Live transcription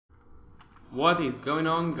What is going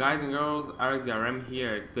on, guys and girls? RxRM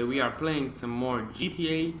here. Today we are playing some more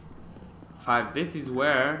GTA 5. This is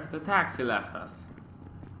where the taxi left us.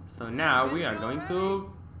 So now we are going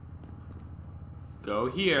to go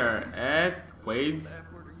here at Wade's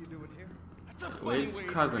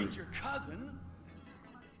cousin.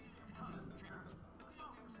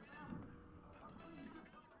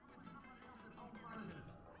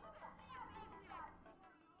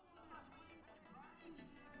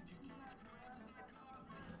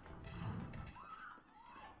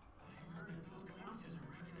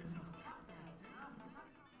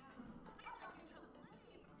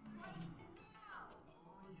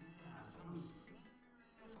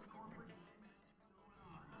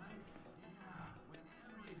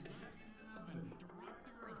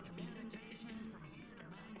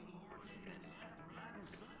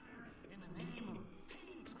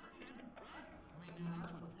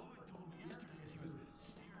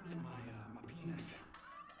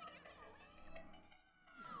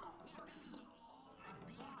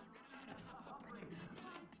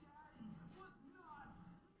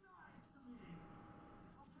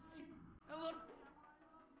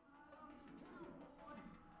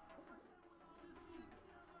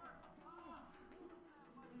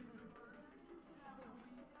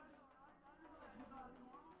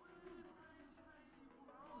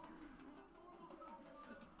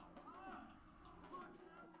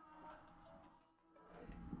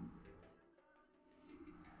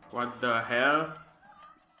 What the hell?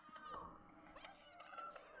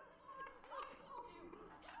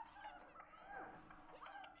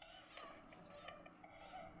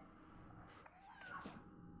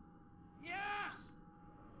 Yes!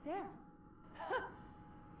 There.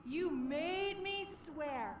 You made me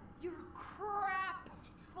swear. You're crap,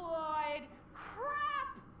 Floyd.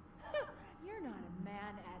 Crap! You're not a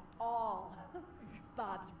man at all.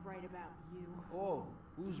 Bob's right about you. Oh,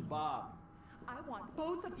 who's Bob? I want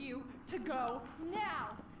both of you to go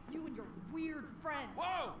now. You and your weird friend.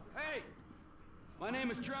 Whoa! Hey! My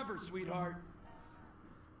name is Trevor, sweetheart.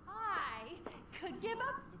 I could give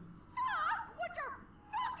a fuck what your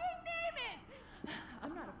fucking name is.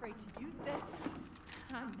 I'm not afraid to use this.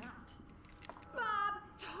 I'm not. Bob,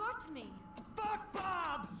 talk to me. Fuck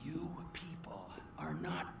Bob! You people are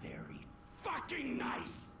not very fucking nice!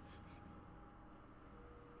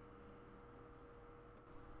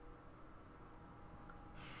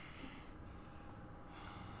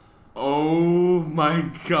 Oh my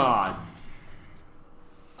god.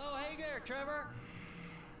 Oh, hey there, Trevor.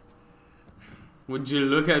 Would you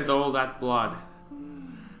look at all that blood?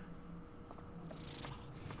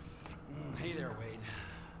 Hey there, Wade.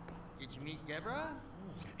 Did you meet Deborah?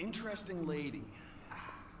 Interesting lady. I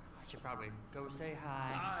should probably go say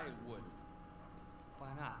hi. I wouldn't. Why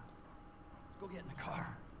not? Let's go get in the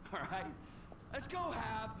car, all right? Let's go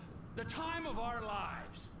have the time of our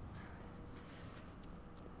lives.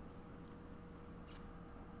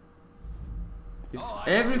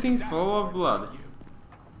 Everything's full of blood.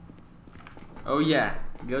 Oh yeah,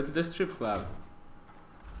 go to the strip club.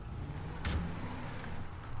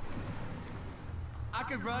 I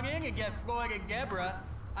could run in and get Floyd and Deborah.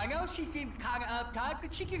 I know she seems kind of uptight,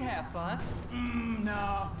 but she can have fun.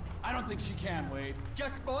 No, I don't think she can, Wade.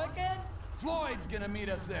 Just Floyd then? Floyd's gonna meet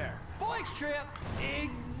us there. Boys trip.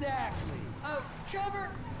 Exactly. Oh, Trevor,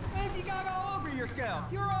 man, you got all over yourself.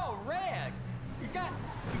 You're all red. You got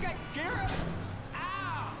syrup?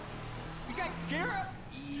 Ow! You got syrup?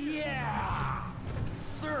 Yeah!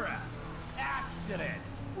 Syrup.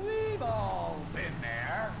 Accidents. We've all been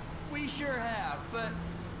there. We sure have, but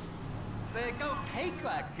it don't taste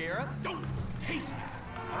like syrup. Don't taste me,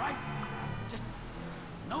 all right? Just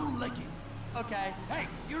no licking. Okay, Hey,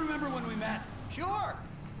 you remember when we met? sure.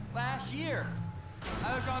 Last year,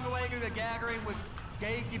 I was on the way to the gathering with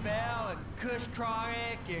Daisy Bell and Kush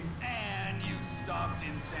Tronic And you stopped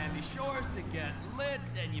in Sandy Shores to get lit,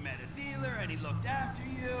 and you met a dealer, and he looked after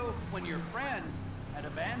you when your friends had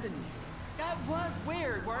abandoned you. that was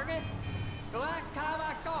weird, weren't it? The last time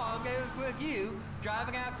I saw them, it was with you,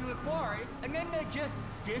 driving out to the quarry, and then they just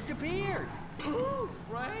disappeared. Poof,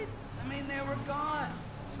 right? I mean, they were gone.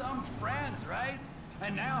 Some friends, right?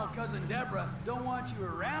 And now Cousin Deborah don't want you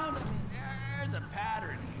around. I mean, there's a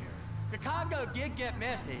pattern here. The Congo did get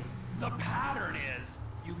messy. The pattern is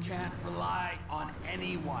you can't rely on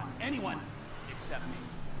anyone except me.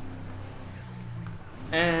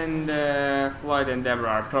 And Floyd and Deborah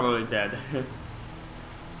are probably dead.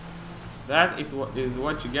 That is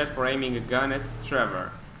what you get for aiming a gun at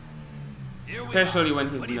Trevor. Here we Especially are. when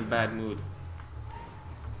he's What do in a you- bad mood.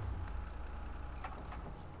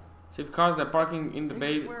 So if cars are parking in the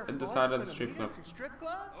bay This is where at the Floyd's side of the gonna strip meet club. us at strip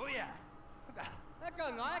club? Oh yeah. That's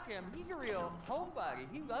unlike him. He's a real homebody.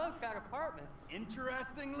 He loves that apartment.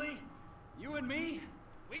 Interestingly, you and me,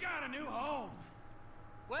 we got a new home.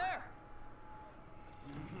 Where?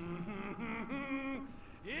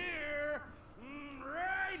 Here.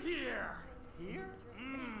 Right here. Here?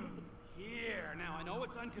 Here. Now, I know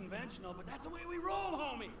it's unconventional, but that's the way we roll,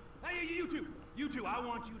 homie. Hey, you two, I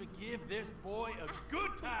want you to give this boy a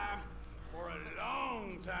good time for a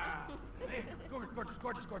long time. Hey,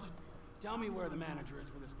 gorgeous. Tell me where the manager is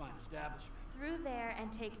for this fine establishment. Through there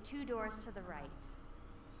and take 2 doors to the right.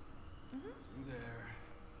 Through there.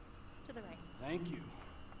 To the right. Thank you.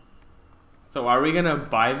 So are we gonna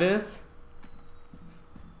buy this?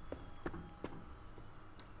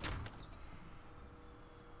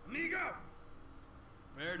 Amigo!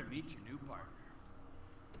 Prepare to meet your new partner.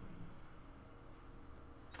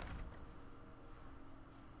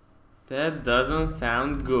 That doesn't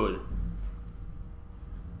sound good.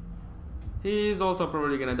 He's also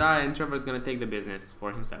probably gonna die and Trevor's gonna take the business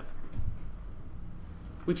for himself.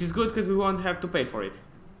 Which is good because we won't have to pay for it.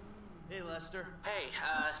 Hey, Lester. Hey,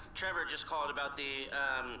 Trevor just called about the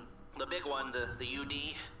big one, the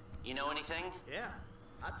UD. You know anything? Yeah,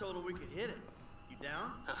 I told him we could hit it. You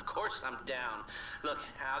down? Of course I'm down. Look,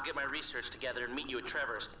 I'll get my research together and meet you at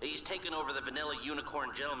Trevor's. He's taking over the Vanilla Unicorn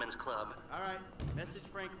Gentlemen's Club. All right, message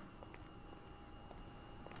Frank.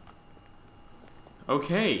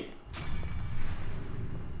 Okay.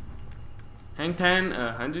 Hang 10,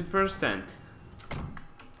 100%.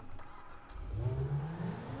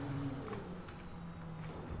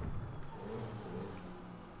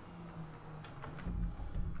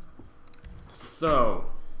 So,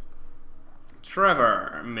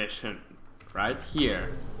 Trevor mission right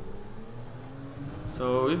here.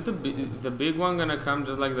 So is the big one gonna come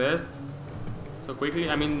just like this so quickly?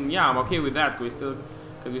 I mean, yeah, I'm okay with that.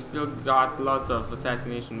 Because we still got lots of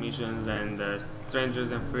assassination missions and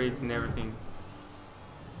strangers and freights and everything.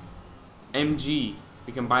 MG,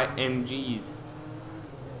 we can buy MGs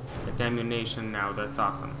at ammunition now. That's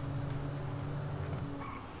awesome.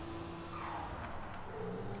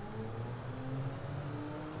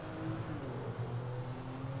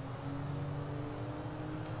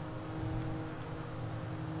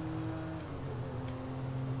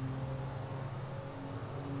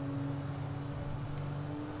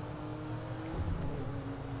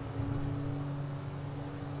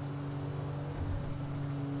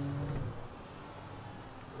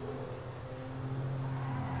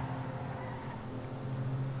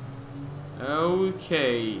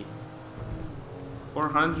 Okay,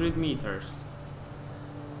 400 meters.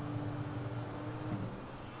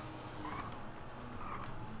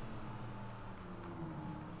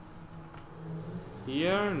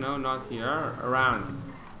 Here? No, not here. Around.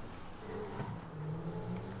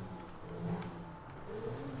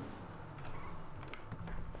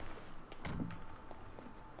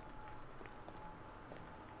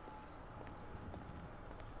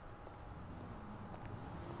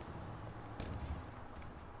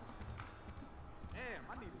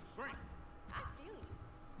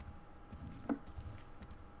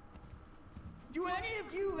 Do any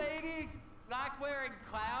of you ladies like wearing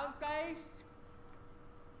clown face?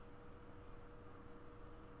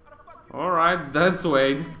 Alright, that's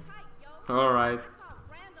Wade. Alright.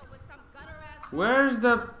 Where's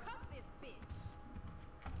the...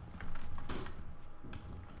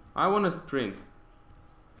 I wanna sprint.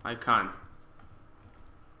 I can't.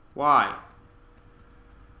 Why?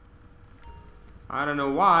 I don't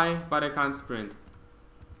know why, but I can't sprint.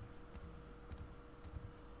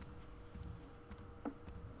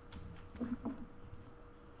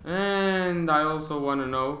 And I also want to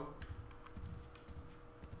know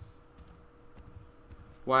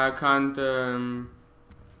why I can't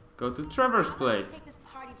go to Trevor's place. Take this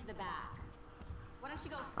party to the back. Why don't you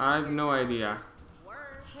go? I have no idea.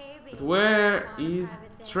 Hey, baby. But where On a is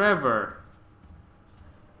private day. Trevor?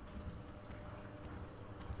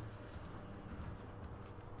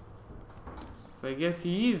 So I guess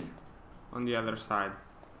he is on the other side.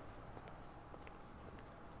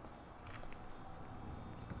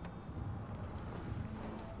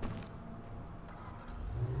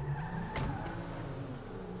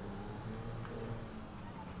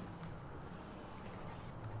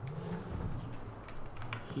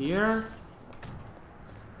 Here?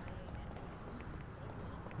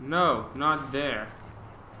 No, not there.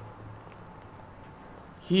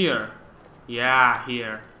 Here. Yeah,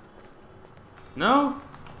 here. No?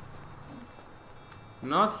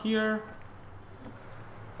 Not here?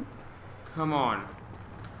 Come on.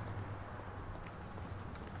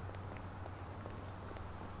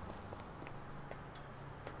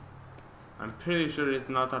 I'm pretty sure it's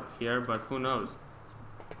not up here, but who knows?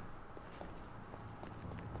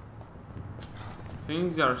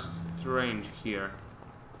 Things are strange here.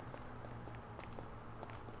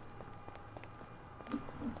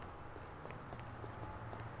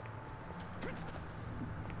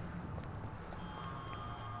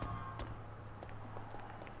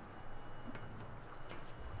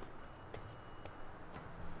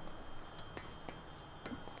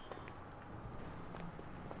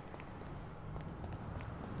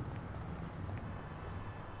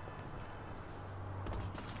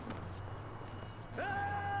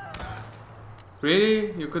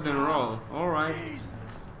 Really? You couldn't roll. Alright.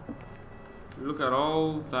 Look at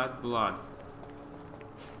all that blood.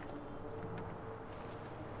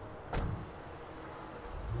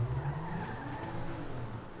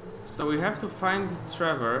 So we have to find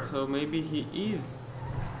Trevor, so maybe he is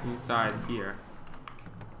inside here.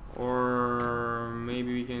 Or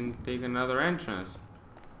maybe we can take another entrance.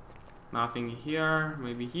 Nothing here,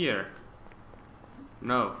 maybe here.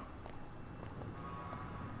 No.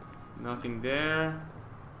 Nothing there.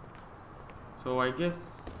 So I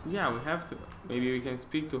guess, yeah, we have to. Maybe we can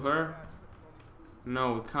speak to her.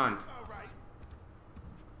 No, we can't.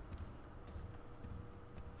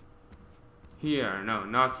 Here, no,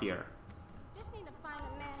 not here. Just need to find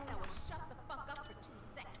a man that will shut the fuck up for 2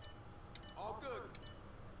 seconds. All good.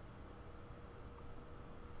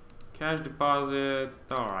 Cash deposit,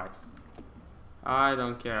 alright. I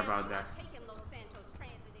don't care about that. Taking Los Santos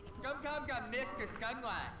Transit anymore. Come, Mr.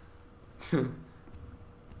 Sunlight.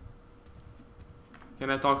 Can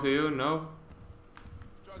I talk to you? No?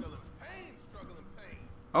 Struggling pain.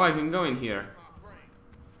 Oh, I can go in here.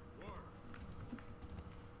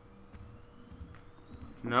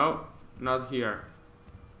 No, not here.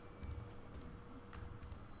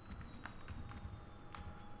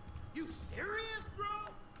 You serious, bro?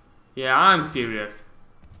 Yeah, I'm serious.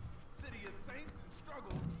 City of Saints in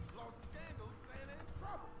struggle. Lost scandals, Santa in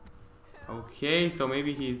trouble. Okay, so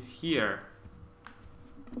maybe he's here.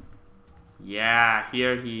 Yeah,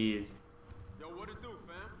 here he is. Yo, what it do,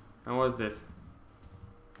 fam? And what's this?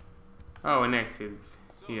 Oh, an exit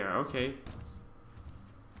here, okay.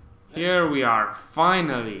 Here we are,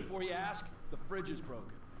 finally. Before you ask, the fridge is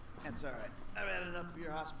broken. That's all right. I've had enough of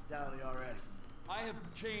your hospitality already. I have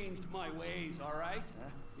changed my ways, all right? Huh?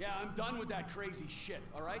 Yeah, I'm done with that crazy shit,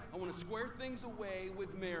 all right? I want to square things away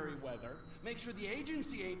with Merryweather, make sure the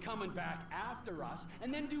agency ain't coming back after us,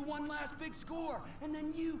 and then do one last big score. And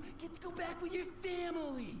then you get to go back with your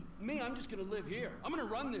family. Me, I'm just gonna live here. I'm gonna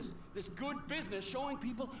run this good business showing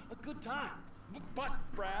people a good time. Bust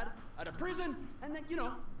Brad out of prison, and then, you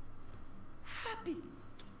know, happy.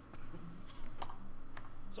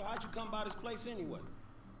 So how'd you come by this place anyway?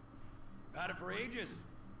 Had it for ages.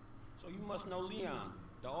 So you must know Leon,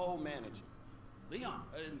 the old manager. Leon,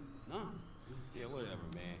 no. Yeah, whatever,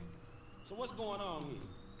 man. So what's going on here?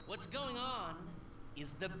 What's going on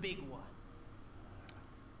is the big one.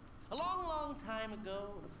 A long, long time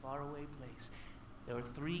ago in a faraway place, there were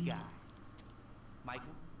 3 guys.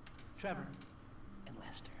 Michael, Trevor, and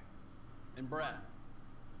Lester. And Brad.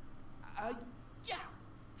 Yeah.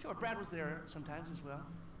 Sure, Brad was there sometimes as well.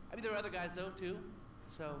 I mean, there were other guys, though, too.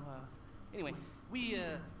 So, anyway, we,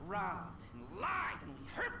 robbed and lied and we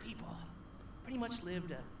hurt people. Pretty much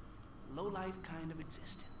lived a low-life kind of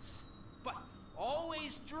existence. But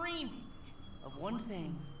always dreaming of one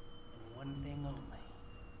thing and one thing only.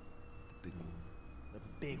 Big one. The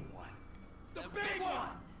big one. The big one!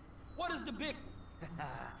 What is the big...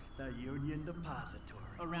 The Union Depository.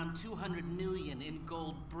 Around 200 million in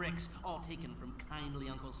gold bricks, all taken from kindly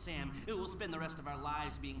Uncle Sam, who will spend the rest of our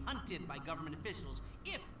lives being hunted by government officials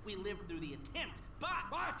if we live through the attempt.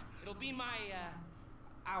 But it'll be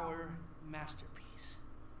our masterpiece.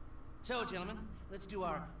 So, gentlemen, let's do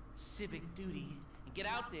our civic duty and get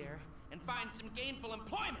out there and find some gainful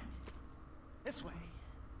employment. This way.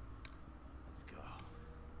 Let's go.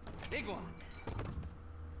 Big one.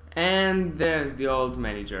 And there's the old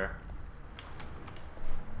manager.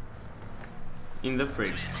 In the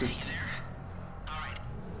fridge. Hey there. Alright,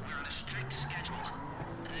 we're on a strict schedule.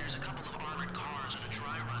 There's a couple of armored cars on a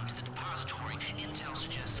dry run to the depository. Intel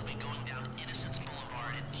suggests they'll be going down Innocence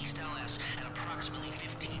Boulevard in East LS at approximately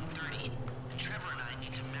 15:30. And Trevor and I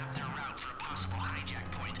need to map their route for a possible hijack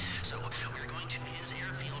point. So we're going to his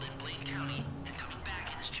airfield in Blaine County and coming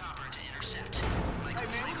back in his chopper to intercept. Michael, Hey,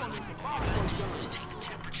 man, we're gonna need some all popcorn you gotta do done. is take the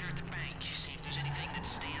temperature at the bank, see if there's anything that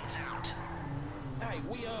stands out. Hey,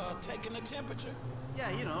 we taking the temperature? Yeah,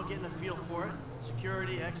 you know, getting a feel for it.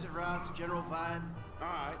 Security, exit routes, general vibe. All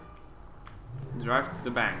right. Drive to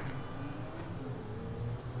the bank.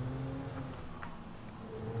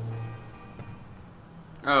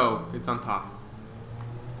 Oh, it's on top.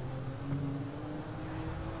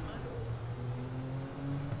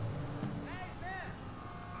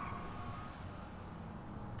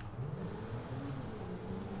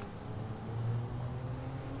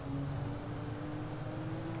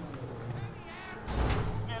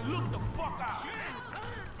 Man, look the fuck out.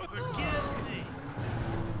 Forgive me.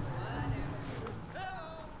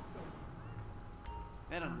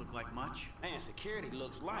 That doesn't look like much. Man, security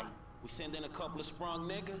looks light. We send in a couple of sprung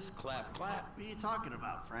niggas, clap, clap. What are you talking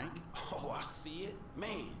about, Frank? Oh, I see it.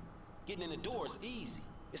 Man, getting in the door is easy.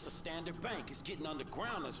 It's a standard bank. It's getting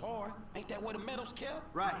underground that's hard. Ain't that where the metal's kept?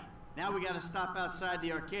 Right. Now we gotta stop outside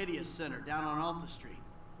the Arcadia Center down on Alta Street.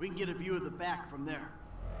 We can get a view of the back from there.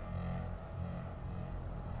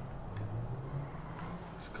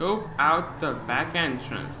 Scope out the back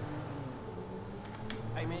entrance.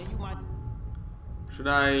 Hey, man, you might... Should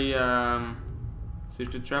I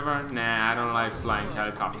switch to Trevor? Nah, I don't like flying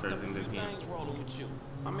helicopters in this game. Things rolling with you.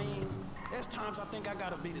 I mean, there's times I think I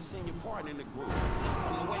gotta be the senior partner in the group.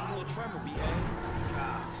 From the way you and Trevor behave.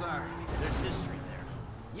 Ah, sorry. There's history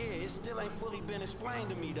there. Yeah, it still ain't fully been explained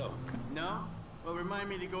to me, though. No? Well, remind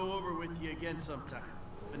me to go over with you again sometime.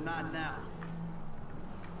 But not now.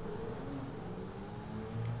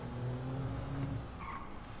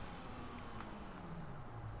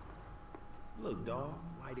 Look, dawg,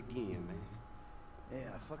 light again, man.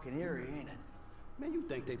 Yeah, fucking eerie, ain't it? Man, you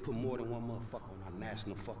think they put more than one motherfucker on our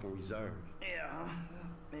national fucking reserves? Yeah, huh?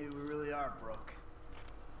 Maybe we really are broke.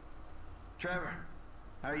 Trevor,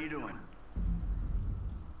 how are you doing?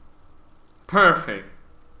 Perfect.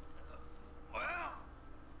 Well,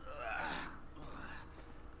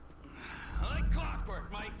 like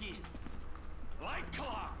clockwork, Mikey. Like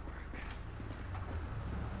clockwork.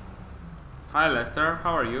 Hi Lester,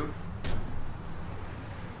 how are you?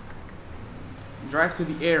 Drive to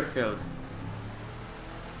the airfield.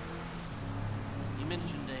 You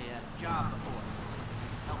mentioned a job before.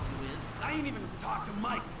 Help you with? I ain't even talked to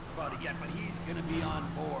Mike about it yet, but he's gonna be on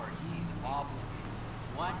board. He's obligated.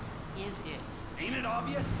 What is it? Ain't it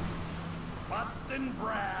obvious? Bustin'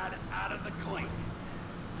 Brad out of the clink.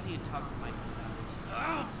 How do you talk to Mike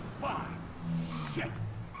about it? Oh, fine. Shit.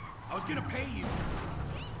 I was gonna pay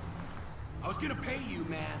you,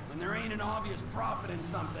 man, when there ain't an obvious profit in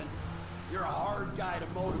something. You're a hard guy to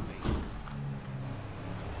motivate.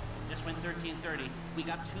 Just went 13:30. We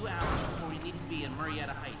got 2 hours before we need to be in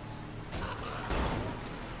Murrieta Heights.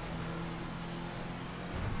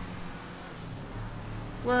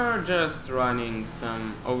 We're just running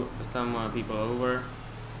some people over.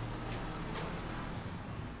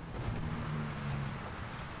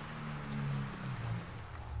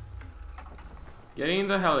 Getting in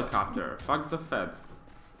the helicopter. Fuck the feds.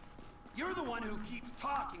 You're the one who keeps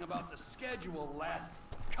talking about the schedule, Lest.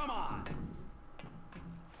 Come on.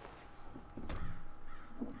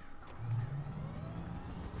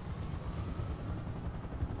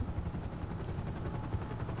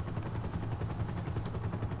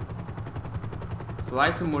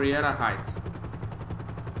 Flight to Murrieta Heights.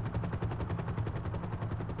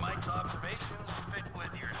 Mike's observations fit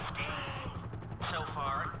with your scheme so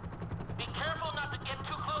far. Be careful not to get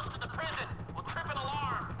too close to the prison. We'll trip an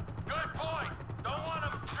alarm. Good point. Don't want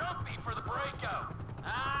him jumpy for the breakout.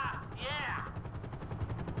 Ah, yeah.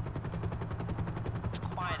 It's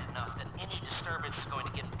quiet enough that any disturbance is going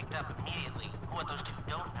to get picked up immediately. What those two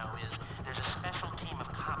don't know is there's a special team of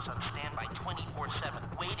cops on standby 24/7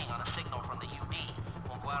 waiting on a signal from the UD.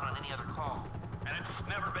 Won't go out on any other call. And it's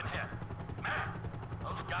never been hit. Man,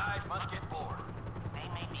 those guys must get bored. They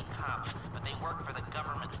may be cops, but they work for the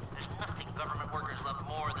government. There's nothing government workers love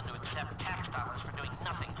more than to accept tax dollars for doing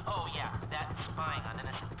nothing. Oh yeah, that's spying on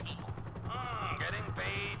innocent people. Getting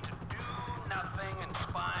paid to do nothing and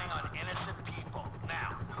spying on innocent people.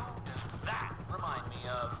 Now, who does that remind me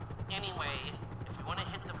of? Anyway, if we want to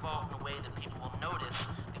hit the vault in a way that people will notice,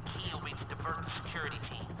 the key will be to divert the security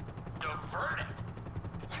team. Divert it?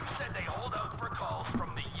 You said they hold out for calls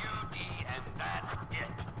from the UD and that's it.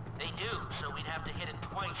 They do, so we'd have to hit it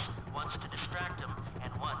twice. Once to distract them, and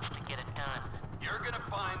once to get it done. You're gonna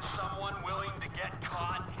find someone willing to get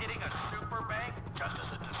caught hitting a super bank just as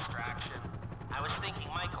a distraction? I was thinking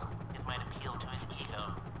Michael. It might appeal to his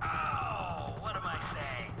ego. Oh, what am I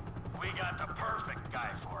saying? We got the perfect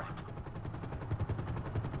guy for it.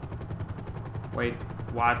 Wait,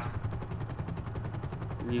 what?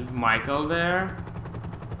 Leave Michael there?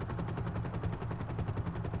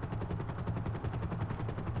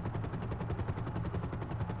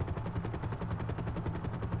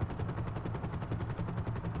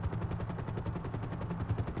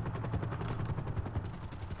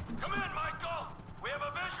 Come in, Michael! We have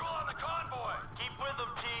a visual on the convoy! Keep with them,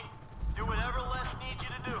 homie. Do whatever Les needs you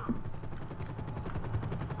to do.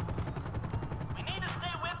 We need to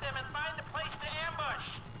stay with them and find a place to ambush.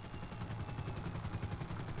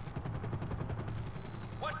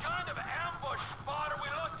 What kind of ambush spot are we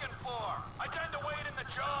looking for? I tend to wait in the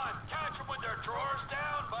jaw and catch them with their drawers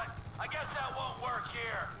down, but I guess that won't work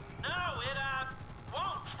here. No, it,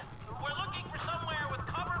 won't. We're looking for somewhere with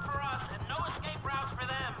cover for us and no escape routes for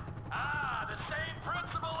them. Ah, the same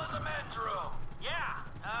principle as a men's room. Yeah,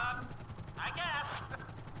 I guess.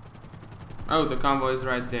 Oh, the convoy is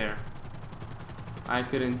right there. I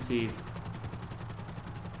couldn't see it.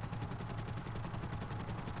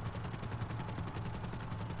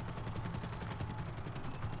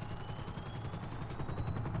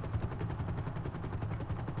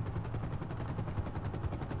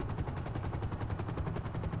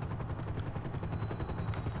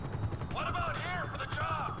 What about here for the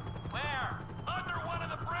job? Where? Under one of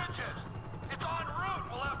the bridges. It's en route.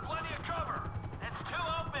 We'll have plenty of cover. It's too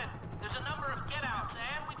open. There's a number of get-outs,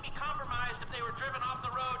 and we'd be compromised if they were driven off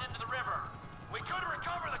the road into the river. We could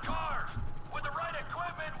recover the cars. With the right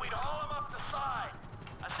equipment, we'd haul them up the side.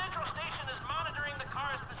 A central station is monitoring the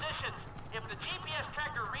car's positions. If the GPS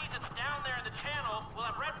tracker reads it's down there in the channel, we'll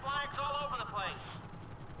have red flags all over the place.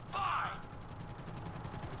 Fine.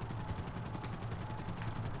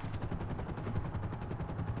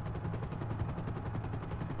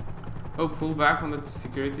 Oh, pull back from the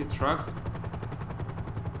security trucks.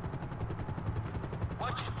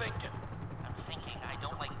 What you thinking? I'm thinking I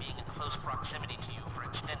don't like being in close proximity to you for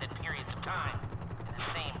extended periods of time, and the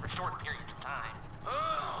same for short periods of time.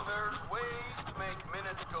 Oh, there's ways to make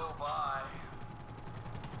minutes go by.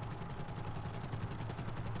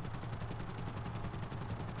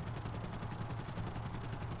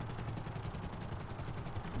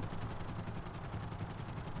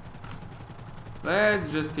 Let's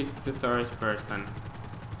just stick to third person.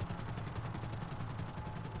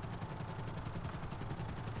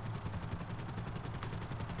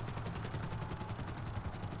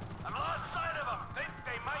 I've lost sight of them. Think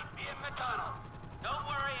they might be in the tunnel. Don't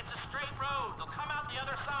worry, it's a straight road. They'll come out the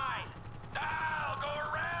other side. I'll go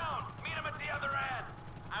around. Meet them at the other end.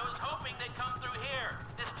 I was hoping they'd come through here.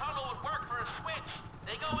 This tunnel would work for a switch.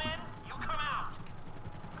 They go in, you come out.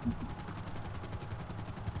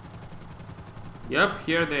 Yep,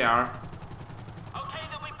 here they are. Okay,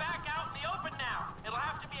 they'll be back out in the open now. It'll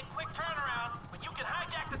have to be a quick turnaround, but you can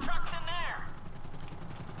hijack the trucks in there.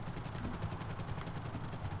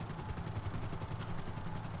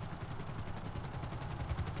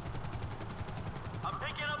 I'm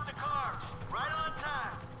picking up the cars. Right on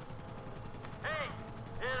time. Hey,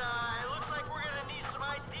 it looks like we're gonna need some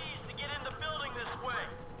IDs to get in the building this way.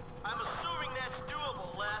 I'm assuming that's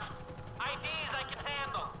doable, Les. IDs I can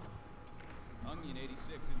handle. Onion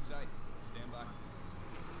 86 in sight. Stand by.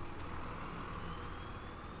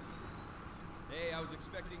 Hey, I was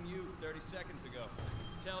expecting you 30 seconds ago.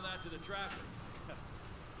 Tell that to the traffic.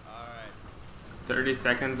 All right. 30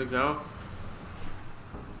 seconds ago.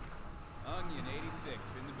 Onion 86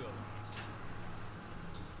 in the building.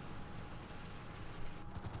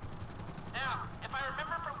 Now, if I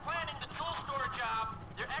remember from planning the tool store job,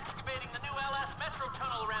 they're excavating the new LS Metro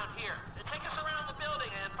tunnel around here. They take us around the building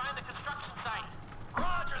and find the construction site.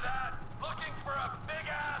 Roger that. Looking for a big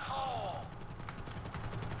asshole.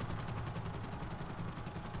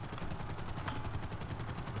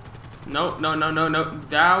 No, no, no, no, no.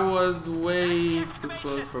 That was way too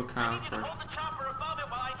close for comfort. Hold the chopper above it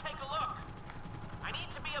while I take a look. I need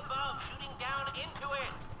to be above, shooting down into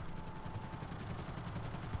it.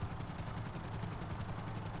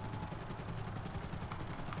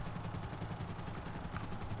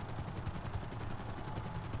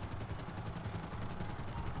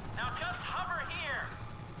 Now just hover here.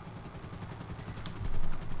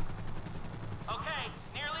 Okay,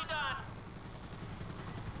 nearly done.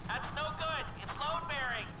 That's no good. It's load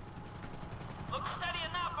bearing. Looks steady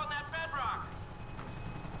enough on that bedrock.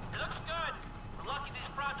 It looks good. We're lucky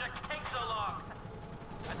these projects take so long.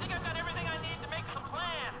 I think I've got everything I need to make some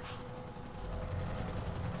plans.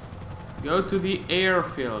 Go to the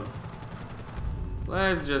airfield.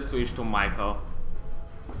 Let's just switch to Michael.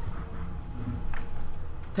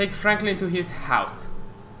 Take Franklin to his house.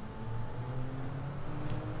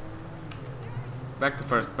 Back to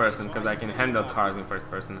first person, because I can handle cars in first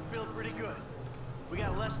person. Feel pretty good. We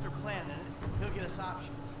got Lester planning it. He'll get us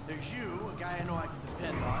options. There's you, a guy I know I can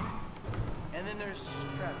depend on. And then there's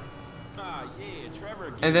Trevor. Ah, yeah,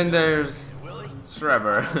 Trevor. And then there's Willie?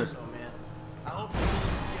 Trevor. So, man. I hope we'll get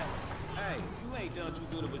together. Hey, you ain't done too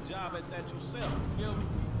good of a job at that yourself, you feel me?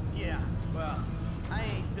 Yeah, well, I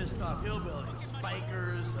ain't pissed off hillbillies,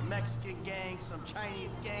 bikers, a Mexican gang, some Chinese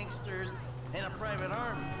gangsters, and a private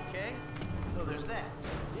army, okay? So there's that.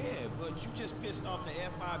 Yeah, but you just pissed off the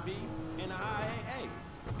FIB and the IAA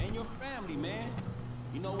and your family, man.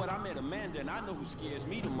 You know what? I met Amanda, and I know who scares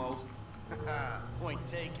me the most. Point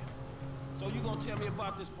taken. So you gonna tell me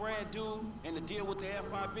about this Brad dude and the deal with the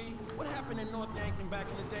FIB? What happened in North Yankton back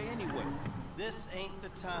in the day anyway? This ain't the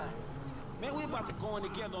time. Man, we about to go in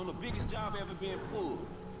together on the biggest job ever being pulled.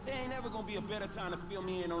 There ain't ever gonna be a better time to fill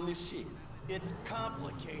me in on this shit. It's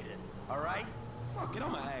complicated, all right? Fuck it,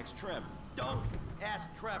 I'ma ask Trevor. Don't ask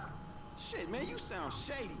Trevor. Shit, man, you sound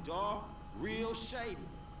shady, dawg. Real shady.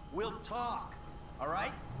 We'll talk, all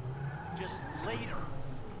right? Just later.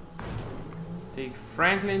 Take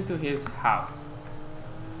Franklin to his house.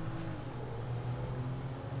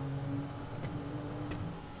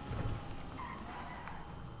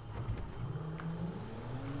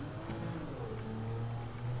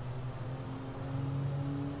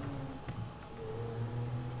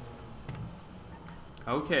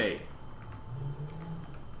 Okay.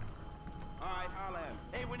 Alright, holla at him.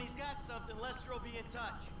 Hey, when he's got something, Lester will be in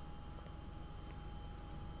touch.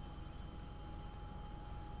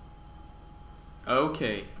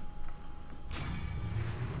 Okay.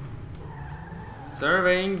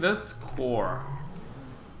 Surveying the score.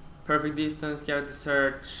 Perfect distance, cavity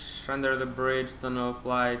search, under the bridge, tunnel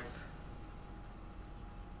flight.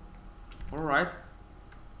 Alright.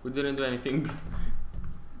 We didn't do anything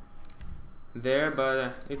there,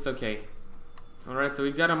 but it's okay. Alright, so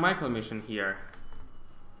we got a Michael mission here.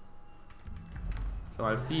 So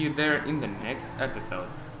I'll see you there in the next episode.